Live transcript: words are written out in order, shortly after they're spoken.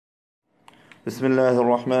بسم الله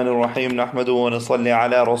الرحمن الرحيم نحمده ونصلي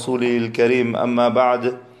على رسوله الكريم أما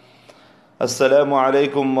بعد Assalamu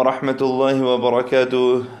alaikum wa rahmatullahi wa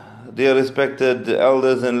barakatuh. Dear respected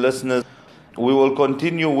elders and listeners, we will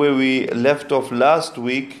continue where we left off last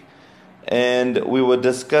week, and we were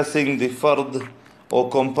discussing the fard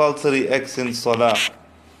or compulsory acts in Salaah.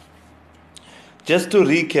 Just to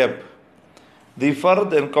recap, the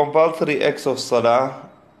fard and compulsory acts of Salaah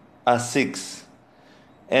are 6,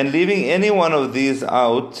 and leaving any one of these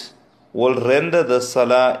out will render the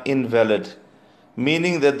Salah invalid,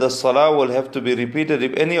 meaning that the Salah will have to be repeated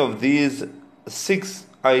if any of these 6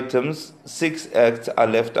 items, 6 acts are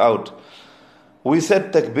left out. We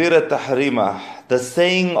said takbir tahrima, the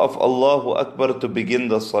saying of Allahu Akbar to begin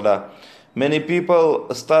the Salah. Many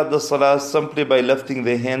people start the Salah simply by lifting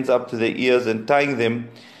their hands up to their ears and tying them.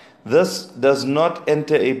 This does not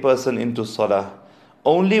enter a person into Salah.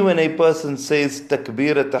 Only when a person says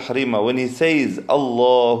takbir tahrima, when he says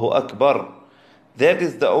Allahu Akbar, that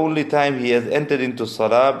is the only time he has entered into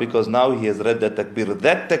Salah, because now he has read the takbir.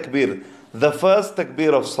 That takbir, the first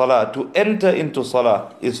takbir of Salah, to enter into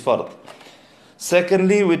Salah, is fard.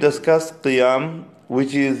 Secondly, we discussed qiyam,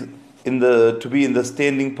 which is to be in the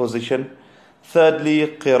standing position.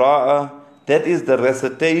 Thirdly, qira'ah, that is the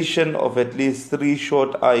recitation of at least 3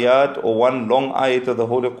 short ayat or 1 long ayat of the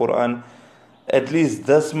Holy Quran. At least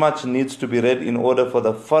this much needs to be read in order for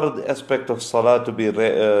the fard aspect of Salah to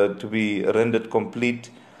be rendered complete.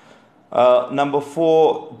 Number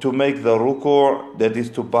 4, to make the ruku', that is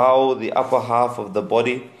to bow the upper half of the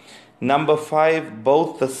body. Number 5,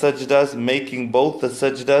 both the sajdas, making both the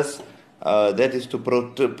sajdas, that is to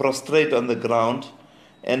prostrate on the ground.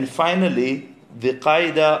 And finally, the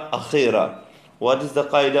qaida akhira. What is the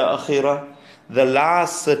qaida akhira? The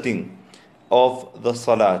last sitting of the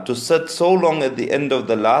Salah, to sit so long at the end of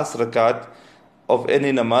the last rakat of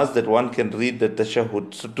any namaz that one can read the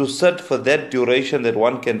tashahhud. So to sit for that duration that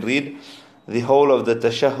one can read the whole of the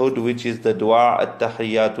tashahhud, which is the dua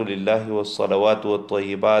at-tahiyyatu lillahi wa salawatu wa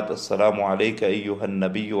tayyibat. Assalamu alayka ayyuhan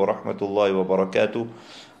nabiyyu wa rahmatullahi wa barakatuh.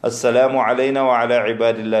 Assalamu alayna wa ala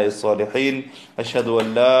ibadillahi salihin. Ashhadu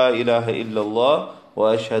an la ilaha illallah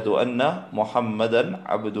wa ashhadu anna Muhammadan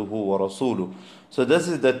abduhu wa rasuluh. So this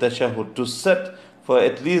is the tashahhud, to sit for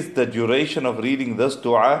at least the duration of reading this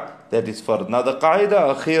dua, that is fard. Now the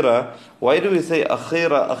qaida akhira, why do we say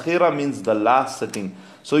akhira? Akhira means the last sitting.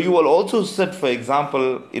 So you will also sit, for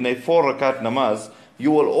example, in a 4 rakat namaz,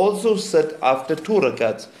 you will also sit after 2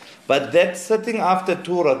 rakats. But that sitting after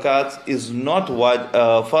 2 rakats is not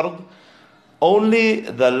fard. Only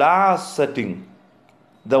the last sitting,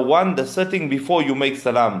 the sitting before you make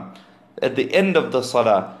salam, at the end of the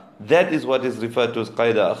salah, that is what is referred to as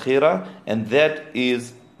qaida akhira, and that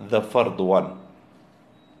is the fard one.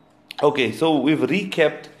 Okay, so we've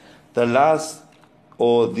recapped the last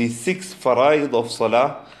or the 6 faraid of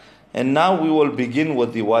salah, and now we will begin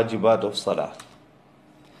with the wajibat of salah.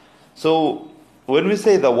 So when we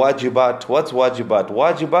say the wajibat, what's wajibat?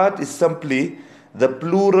 Wajibat is simply the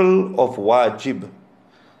plural of wajib,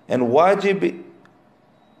 and wajib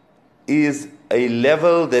is a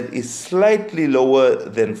level that is slightly lower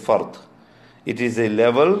than fard. It is a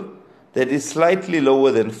level that is slightly lower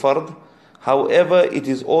than fard. However, it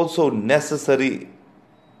is also necessary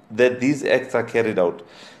that these acts are carried out.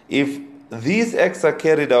 If these acts are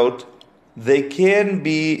carried out, they can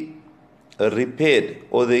be repaired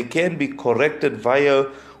or they can be corrected via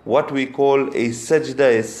what we call a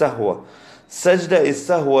sajda-e-sahwa.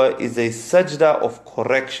 Sajda-e-sahwa is a sajda of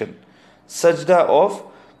correction. Sajda of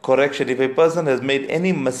correction. If a person has made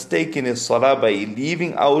any mistake in his salah by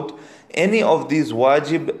leaving out any of these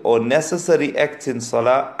wajib or necessary acts in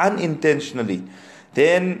salah unintentionally,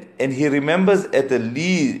 then, and he remembers at a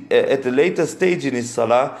later stage in his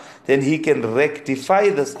salah, then he can rectify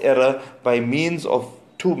this error by means of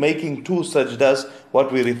making 2 sajdas,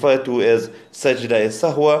 what we refer to as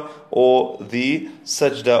sajda-e-sahwa or the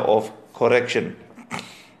sajda of correction.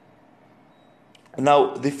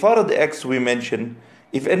 Now, the fard acts we mentioned,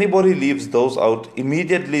 if anybody leaves those out,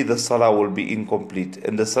 immediately the salah will be incomplete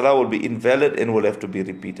and the salah will be invalid and will have to be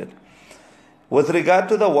repeated. With regard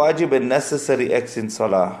to the wajib and necessary acts in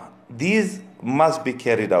salah, these must be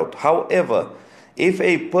carried out. However, if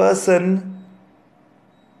a person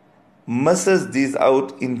misses these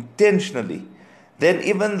out intentionally, then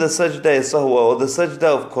even the sajda-e-sahwa or the sajda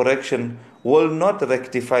of correction will not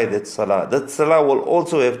rectify that salah. That salah will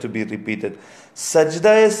also have to be repeated.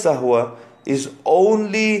 Sajda-e-sahwa is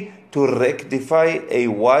only to rectify a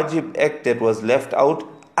wajib act that was left out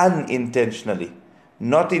unintentionally,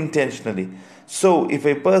 not intentionally. So if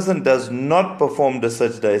a person does not perform the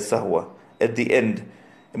sajda-e-sahwa at the end,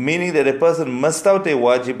 meaning that a person missed out a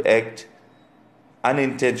wajib act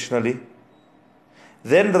unintentionally,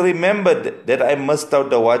 then remembered that I missed out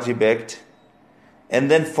the wajib act, and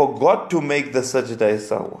then forgot to make the sajda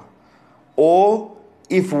sahwa. Or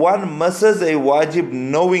if one misses a wajib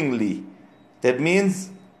knowingly, that means,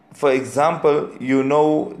 for example, you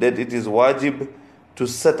know that it is wajib to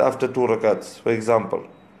sit after 2 rakats, for example,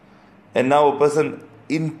 and now a person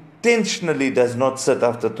intentionally does not sit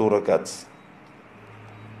after 2 rakats,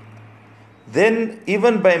 then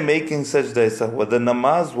even by making sajda sahwa, the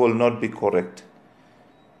namaz will not be correct.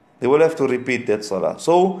 They will have to repeat that salah.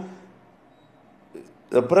 So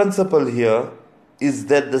the principle here is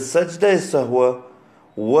that the sajda sahwa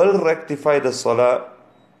will rectify the salah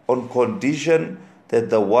on condition that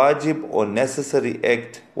the wajib or necessary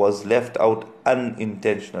act was left out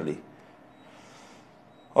unintentionally.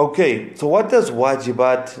 Okay, so what does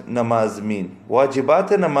wajibat namaz mean? Wajibat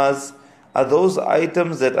namaz are those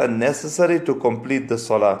items that are necessary to complete the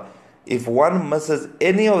salah. If one misses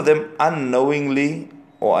any of them unknowingly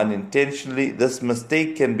or unintentionally, this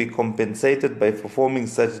mistake can be compensated by performing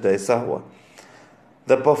sajda sahwa.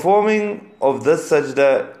 The performing of this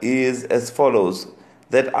sajda is as follows: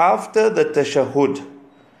 that after the tashahhud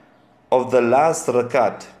of the last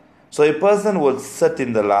rakat, so a person will sit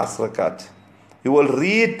in the last rakat, he will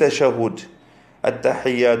read tashahhud,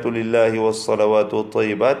 at-tahiyyatu lillahi was-salawatu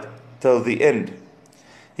wat-tayyibat, till the end.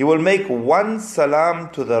 He will make one salam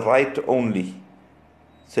to the right only.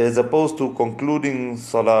 So as opposed to concluding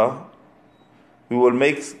salah, we will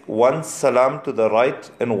make one salam to the right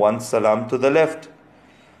and one salam to the left.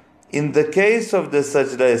 In the case of the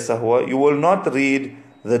sajda sahwa, you will not read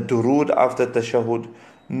the durood after tashahhud,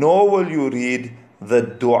 nor will you read the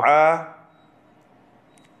dua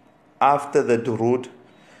after the durood,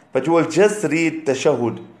 but you will just read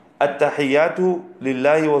tashahhud, at-tahiyyatu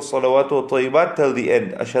lillahi was-salawatu wat-tayyibat, till the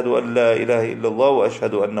end. Ashhadu an la ilaha illallah wa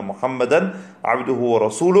ashhadu anna Muhammadan abduhu wa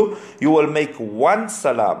rasuluh. You will make one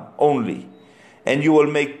salam only, and you will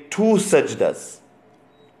make 2 sajdas.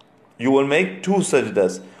 You will make 2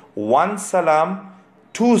 sajdas. One salam,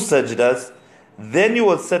 2 sajdas. Then you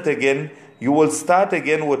will sit again. You will start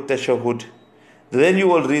again with tashahhud. Then you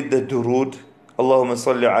will read the durood. Allahumma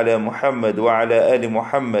salli ala Muhammad wa ala ali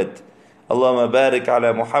Muhammad. Allahumma barik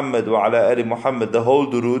ala Muhammad wa ala ali Muhammad. The whole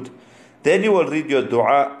durood. Then you will read your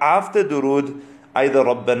dua. After durood, either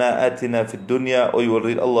Rabbana atina fid dunya, or you will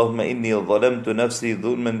read Allahumma inni zalamtu nafsi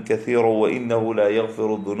dhulman kathira wa innahu la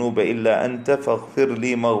yaghfiru dhunuba illa anta faghfir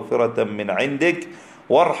li maghfiratan min indik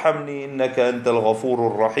warhamni innaka antal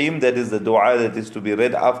ghafurur rahim. That is the dua that is to be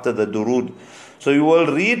read after the durood. So you will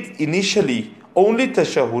read initially only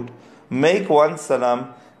tashahhud, make one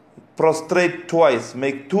salam, prostrate twice,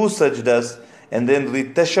 make 2 sajdas, and then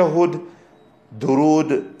read tashahhud,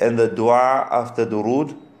 durood, and the dua after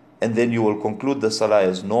durood, and then you will conclude the salah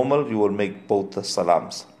as normal. You will make both the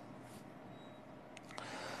salams.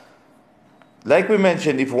 Like we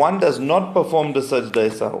mentioned, if one does not perform the sajda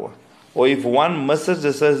sahwa, or if one misses the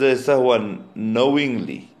sajda sahwa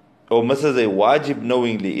knowingly, or misses a wajib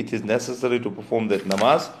knowingly, it is necessary to perform that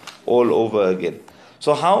namaz all over again.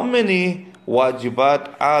 So how many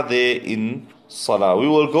wajibat are there in salah? We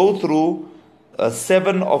will go through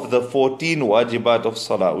 7 of the 14 wajibat of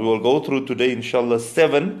salah. We will go through today, inshallah,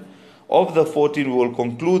 7 of the 14. We will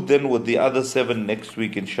conclude then with the other 7 next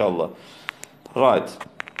week, inshallah. Right.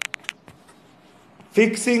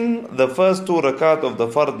 Fixing the first 2 rakat of the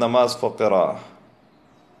fard namaz for qira'ah.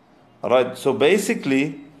 Right. So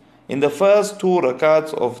basically, in the first 2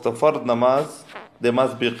 rakats of the fard namaz, there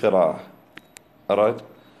must be qira'ah. Alright.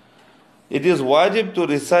 It is wajib to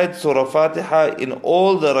recite Surah Fatiha in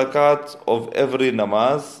all the rakats of every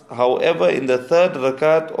namaz. However, in the 3rd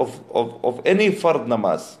rakat of any fard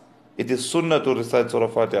namaz, it is sunnah to recite Surah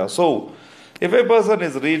Fatiha. So, if a person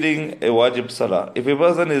is reading a wajib salah, if a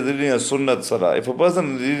person is reading a sunnat salah, if a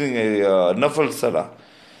person is reading a nafal salah,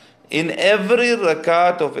 in every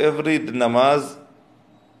rakat of every namaz,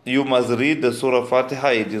 you must read the Surah Fatiha.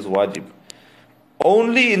 It is wajib.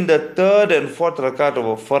 Only in the 3rd and 4th rakat of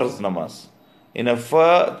a farz namaz. In a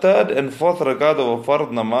 3rd and 4th rakat of a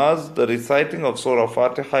farz namaz, the reciting of Surah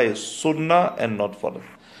Fatiha is sunnah and not farz.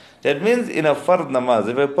 That means in a farz namaz,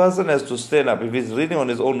 if a person has to stand up, if he's reading on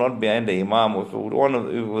his own, not behind the imam, if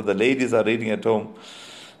the ladies are reading at home,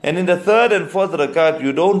 and in the 3rd and 4th rakat,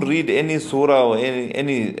 you don't read any surah or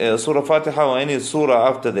any Surah Fatiha or any surah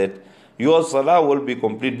after that, your salah will be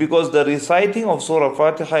complete, because the reciting of Surah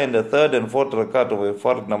Fatiha in the 3rd and 4th rakat of a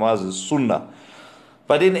fard namaz is sunnah.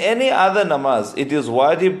 But in any other namaz, it is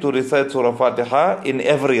wajib to recite Surah Fatiha in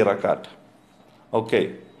every rakat.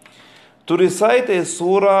 Okay. To recite a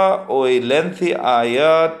surah or a lengthy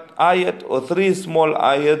ayat or three small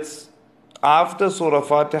ayats after Surah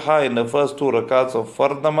Fatiha in the first two rakats of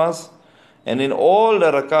Fard namaz and in all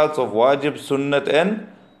the rakats of Wajib, Sunnat and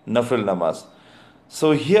Nafil namaz.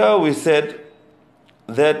 So here we said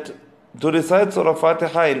that to recite Surah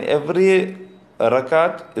Fatiha in every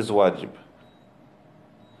rakat is Wajib,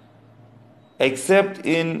 except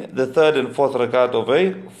in the third and fourth rakat of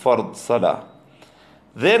a Fard Salah.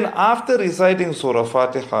 Then after reciting Surah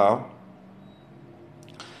Fatiha,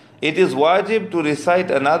 it is wajib to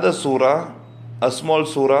recite another surah, a small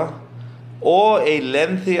surah, or a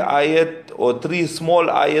lengthy ayat or three small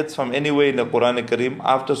ayats from anywhere in the Quran Kareem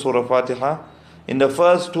after Surah Fatiha in the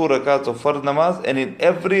first two rakats of Fard namaz and in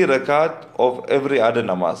every rakat of every other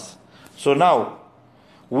namaz. So now,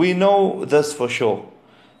 we know this for sure,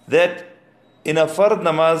 that in a Fard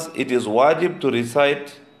namaz it is wajib to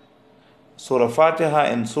recite Surah Fatiha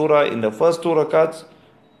and Surah in the first two rakats,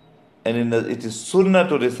 and it is sunnah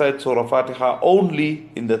to recite Surah Fatiha only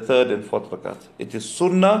in the third and fourth rakats. It is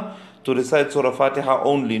sunnah to recite Surah Fatiha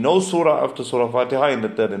only, no Surah after Surah Fatiha in the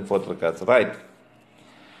third and fourth rakats, right?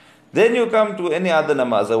 Then you come to any other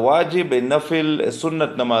namaz, a wajib, a nafil, a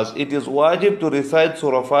sunnat namaz. It is wajib to recite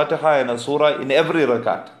Surah Fatiha and a Surah in every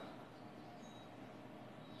rakat.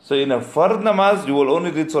 So in a Fard namaz, you will only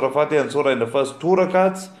read Surah Fatiha and Surah in the first two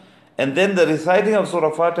rakats, and then the reciting of Surah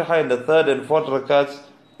Fatiha in the third and fourth rakats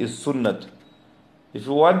is sunnat. If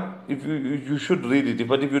you want, you should read it,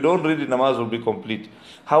 but if you don't read it, namaz will be complete.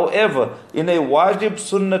 However, in a wajib,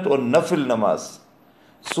 sunnat or nafil namaz,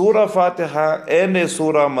 Surah Fatiha and a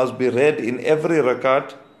surah must be read in every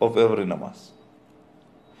rakat of every namaz.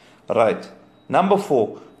 Right. Number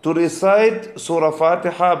 4, to recite Surah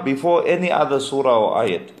Fatiha before any other surah or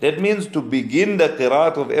ayat. That means to begin the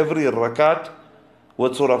qiraat of every rakat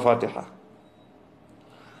with Surah Fatiha.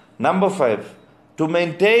 Number 5, to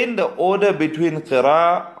maintain the order between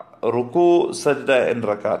qira, ruku, sajda and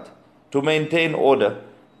rakat. To maintain order.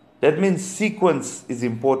 That means sequence is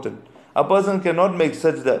important. A person cannot make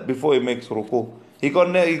sajda before he makes ruku. He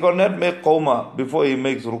cannot make qawma before he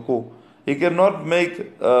makes ruku. He cannot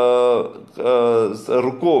make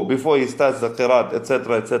ruku before he starts the qiraat,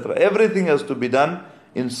 etc., etc. Everything has to be done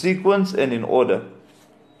in sequence and in order.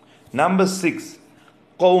 Number 6,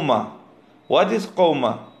 qawma. What is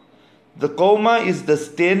qawma? The qawma is the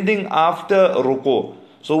standing after ruku.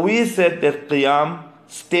 So we said that qiyam,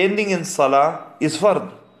 standing in salah, is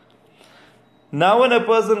fard. Now when a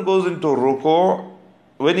person goes into ruku,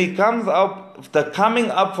 when he comes up, the coming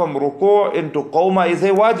up from ruku into qawma is a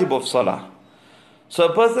wajib of salah. So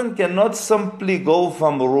a person cannot simply go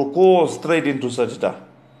from ruku straight into sajda.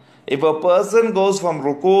 If a person goes from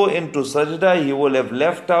ruku into sajda, he will have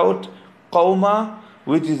left out qawma,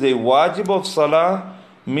 which is a wajib of salah,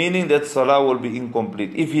 meaning that salah will be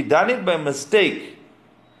incomplete. If he done it by mistake,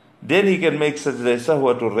 then he can make sajda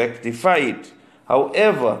sahwa to rectify it.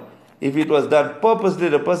 However, if it was done purposely,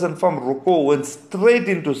 the person from ruku went straight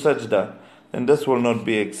into sajda, then this will not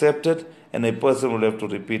be accepted and a person will have to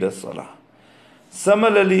repeat a salah.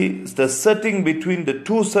 Similarly, the sitting between the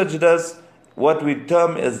two sajdas, what we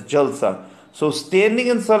term as jalsa. So standing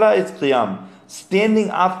in salah is qiyam. Standing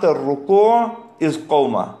after ruku is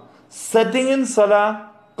qawma. Sitting in salah,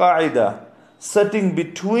 qaida. Sitting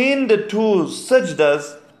between the two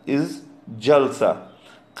sajdas is jalsa.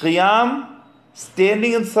 Qiyam,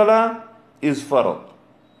 standing in salah, is farad.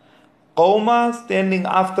 Qawma, standing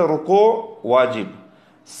after ruku, wajib.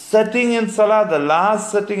 Sitting in salah, the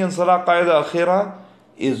last sitting in salah, qaida akhira,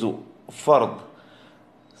 is fard.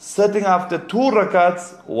 Sitting after two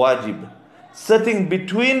rakats, wajib. Sitting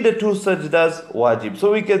between the two sajdas, wajib.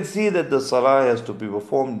 So we can see that the salah has to be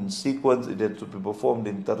performed in sequence, it has to be performed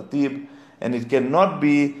in tartib, and it cannot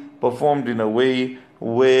be performed in a way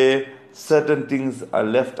where certain things are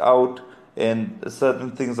left out and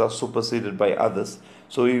certain things are superseded by others.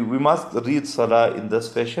 So we must read salah in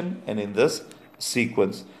this fashion and in this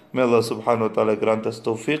sequence. May Allah subhanahu wa ta'ala grant us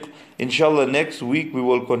tawfiq. Inshallah, next week we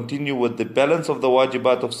will continue with the balance of the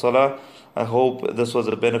wajibat of salah. I hope this was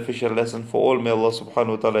a beneficial lesson for all. May Allah subhanahu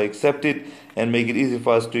wa ta'ala accept it and make it easy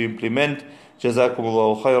for us to implement.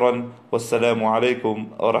 Jazakumullahu khairan. Wassalamu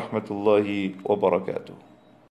alaikum wa rahmatullahi wa barakatuh.